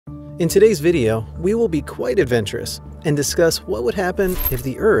In today's video, we will be quite adventurous and discuss what would happen if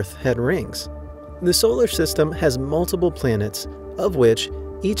the Earth had rings. The solar system has multiple planets, of which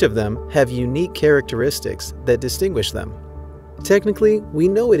each of them have unique characteristics that distinguish them. Technically, we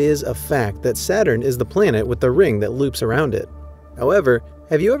know it is a fact that Saturn is the planet with the ring that loops around it. However,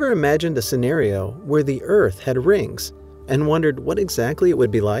 have you ever imagined a scenario where the Earth had rings and wondered what exactly it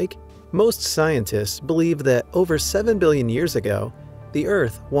would be like? Most scientists believe that over 7 billion years ago, the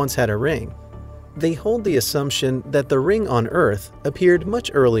Earth once had a ring. They hold the assumption that the ring on Earth appeared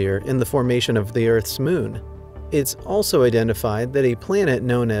much earlier in the formation of the Earth's moon. It's also identified that a planet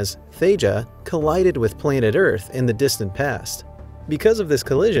known as Theia collided with planet Earth in the distant past. Because of this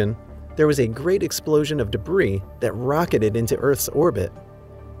collision, there was a great explosion of debris that rocketed into Earth's orbit.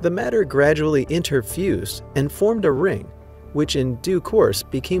 The matter gradually interfused and formed a ring, which in due course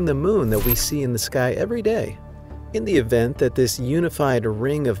became the moon that we see in the sky every day. In the event that this unified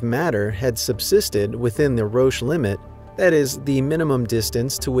ring of matter had subsisted within the Roche limit, that is, the minimum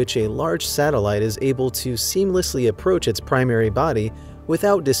distance to which a large satellite is able to seamlessly approach its primary body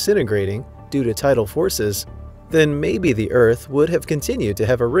without disintegrating due to tidal forces, then maybe the Earth would have continued to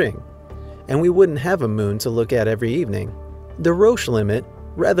have a ring, and we wouldn't have a moon to look at every evening. The Roche limit,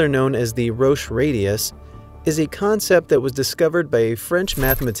 rather known as the Roche radius, is a concept that was discovered by a French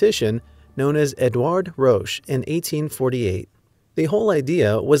mathematician known as Edouard Roche in 1848. The whole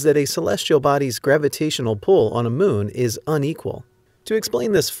idea was that a celestial body's gravitational pull on a moon is unequal. To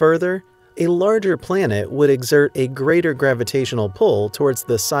explain this further, a larger planet would exert a greater gravitational pull towards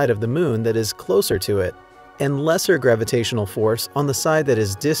the side of the moon that is closer to it, and lesser gravitational force on the side that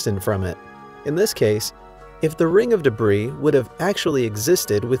is distant from it. In this case, if the ring of debris would have actually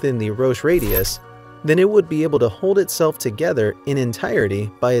existed within the Roche radius, then it would be able to hold itself together in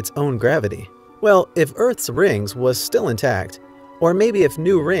entirety by its own gravity. Well, if Earth's rings was still intact, or maybe if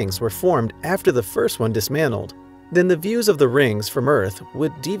new rings were formed after the first one dismantled, then the views of the rings from Earth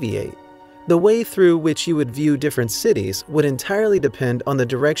would deviate. The way through which you would view different cities would entirely depend on the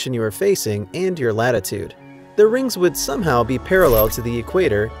direction you are facing and your latitude. The rings would somehow be parallel to the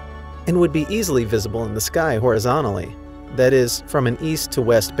equator and would be easily visible in the sky horizontally, that is, from an east to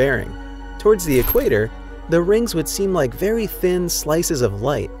west bearing. Towards the equator, the rings would seem like very thin slices of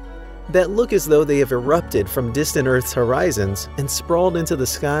light that look as though they have erupted from distant Earth's horizons and sprawled into the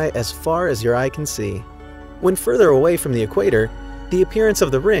sky as far as your eye can see. When further away from the equator, the appearance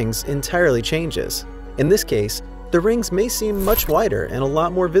of the rings entirely changes. In this case, the rings may seem much wider and a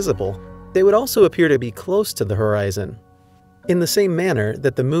lot more visible. They would also appear to be close to the horizon. In the same manner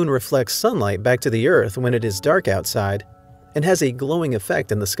that the moon reflects sunlight back to the Earth when it is dark outside and has a glowing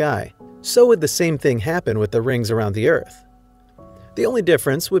effect in the sky, so would the same thing happen with the rings around the Earth. The only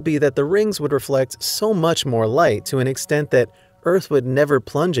difference would be that the rings would reflect so much more light to an extent that Earth would never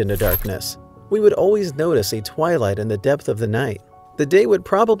plunge into darkness. We would always notice a twilight in the depth of the night. The day would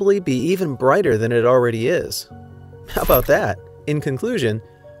probably be even brighter than it already is. How about that? In conclusion,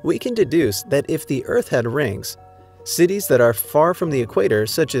 we can deduce that if the Earth had rings, cities that are far from the equator,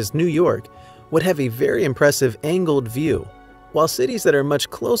 such as New York, would have a very impressive angled view, while cities that are much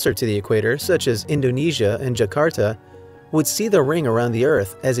closer to the equator, such as Indonesia and Jakarta, would see the ring around the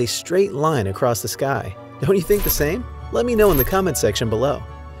Earth as a straight line across the sky. Don't you think the same? Let me know in the comment section below.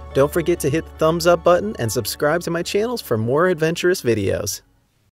 Don't forget to hit the thumbs up button and subscribe to my channels for more adventurous videos.